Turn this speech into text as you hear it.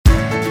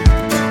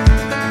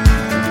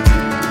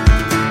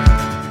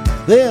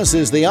This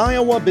is the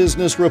Iowa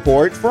Business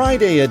Report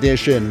Friday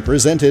edition,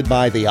 presented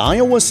by the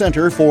Iowa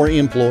Center for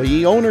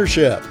Employee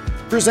Ownership,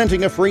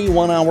 presenting a free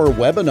one-hour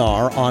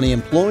webinar on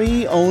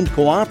employee-owned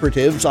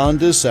cooperatives on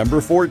December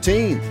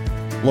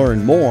 14th.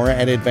 Learn more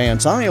at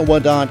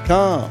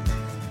advanceiowa.com.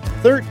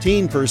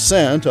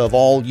 13% of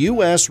all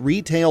U.S.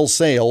 retail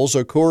sales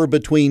occur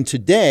between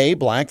today,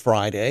 Black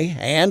Friday,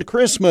 and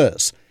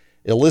Christmas.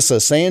 Elissa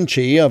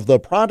Sanchi of the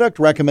product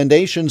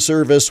recommendation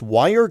service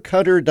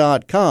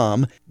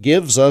Wirecutter.com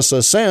gives us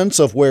a sense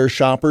of where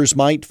shoppers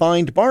might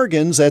find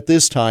bargains at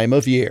this time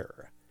of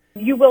year.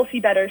 You will see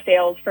better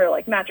sales for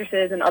like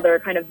mattresses and other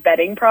kind of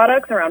bedding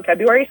products around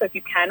February, so if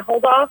you can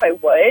hold off, I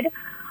would.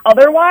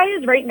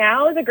 Otherwise, right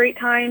now is a great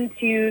time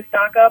to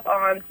stock up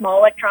on small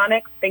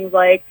electronics, things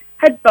like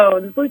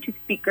headphones, Bluetooth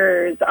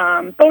speakers,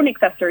 phone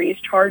accessories,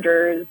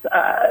 chargers,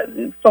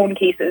 phone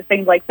cases,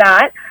 things like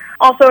that.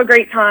 Also a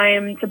great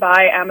time to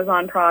buy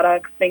Amazon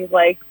products, things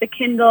like the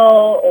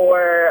Kindle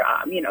or,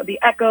 the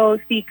Echo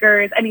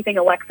speakers, anything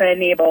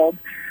Alexa-enabled.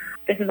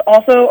 This is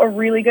also a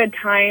really good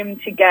time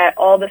to get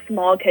all the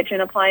small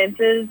kitchen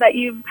appliances that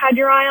you've had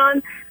your eye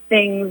on,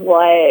 things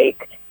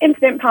like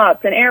Instant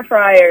Pots and air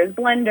fryers,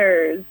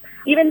 blenders,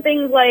 even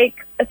things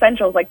like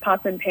essentials like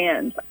pots and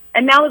pans.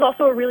 And now is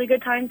also a really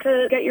good time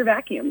to get your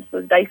vacuums,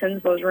 those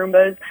Dysons, those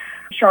Roombas,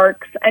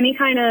 Sharks, any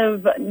kind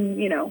of,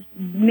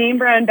 name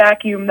brand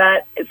vacuum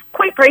that is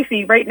quite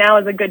pricey. Right now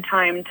is a good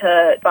time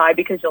to buy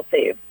because you'll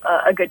save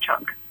a good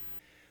chunk.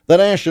 The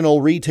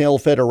National Retail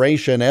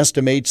Federation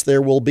estimates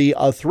there will be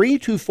a 3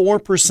 to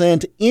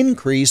 4%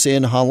 increase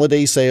in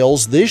holiday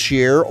sales this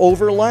year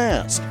over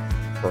last,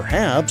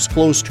 perhaps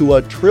close to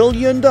 $1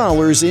 trillion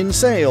in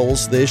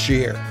sales this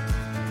year.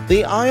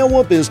 The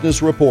Iowa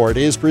Business Report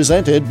is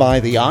presented by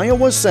the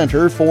Iowa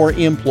Center for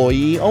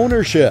Employee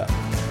Ownership.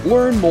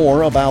 Learn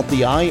more about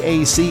the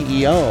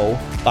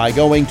IACEO by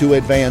going to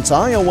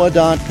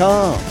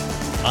advanceiowa.com.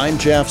 I'm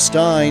Jeff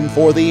Stein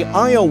for the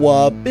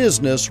Iowa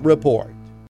Business Report.